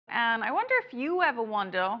And I wonder if you ever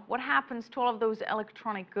wonder what happens to all of those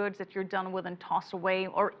electronic goods that you're done with and toss away,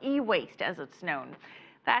 or e-waste as it's known.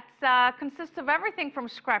 That consists of everything from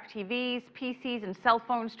scrap TVs, PCs and cell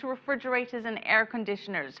phones to refrigerators and air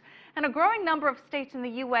conditioners. And a growing number of states in the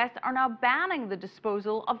U.S. are now banning the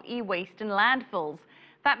disposal of e-waste in landfills.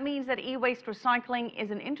 That means that e-waste recycling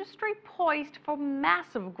is an industry poised for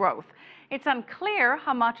massive growth. It's unclear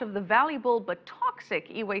how much of the valuable but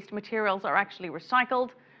toxic e-waste materials are actually recycled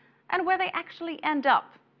and where they actually end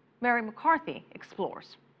up. Mary McCarthy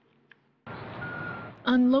explores.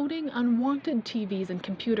 Unloading unwanted TVs and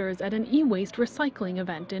computers at an e-waste recycling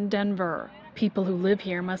event in Denver. People who live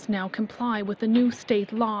here must now comply with the new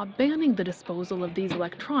state law banning the disposal of these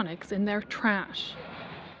electronics in their trash.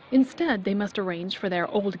 Instead, they must arrange for their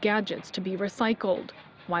old gadgets to be recycled.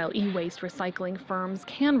 While e-waste recycling firms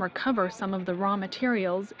can recover some of the raw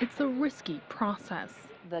materials, it's a risky process.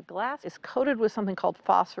 The glass is coated with something called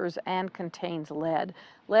phosphors and contains lead.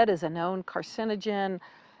 Lead is a known carcinogen.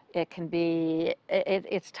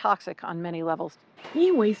 It's toxic on many levels.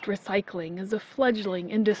 E-waste recycling is a fledgling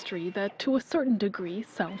industry that, to a certain degree,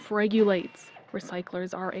 self-regulates.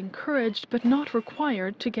 Recyclers are encouraged but not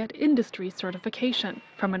required to get industry certification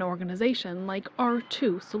from an organization like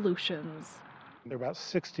R2 Solutions. There are about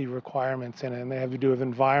 60 requirements in it, and they have to do with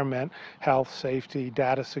environment, health, safety,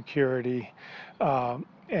 data security,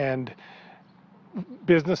 and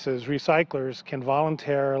businesses, recyclers, can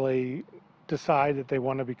voluntarily decide that they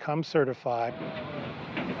want to become certified.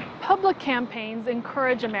 Public campaigns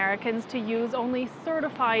encourage Americans to use only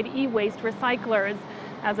certified e-waste recyclers,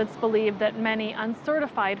 as it's believed that many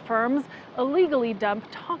uncertified firms illegally dump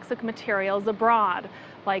toxic materials abroad,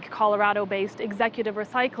 like Colorado-based Executive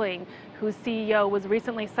Recycling, whose CEO was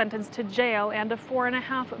recently sentenced to jail and a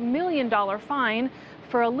 $4.5 million fine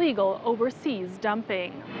for illegal overseas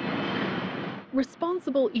dumping.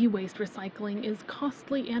 Responsible e-waste recycling is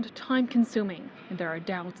costly and time-consuming, and there are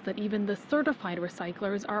doubts that even the certified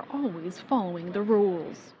recyclers are always following the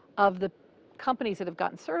rules. Of the companies that have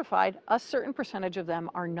gotten certified, a certain percentage of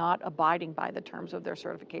them are not abiding by the terms of their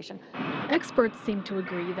certification. Experts seem to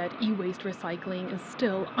agree that e-waste recycling is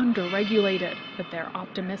still under-regulated, but they're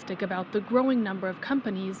optimistic about the growing number of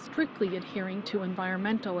companies strictly adhering to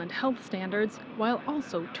environmental and health standards while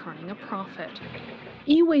also turning a profit.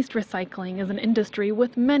 E-waste recycling is an industry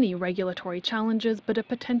with many regulatory challenges but a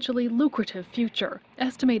potentially lucrative future,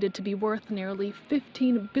 estimated to be worth nearly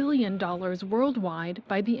 $15 billion worldwide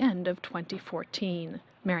by the end of 2014.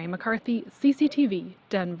 Mary McCarthy, CCTV,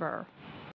 Denver.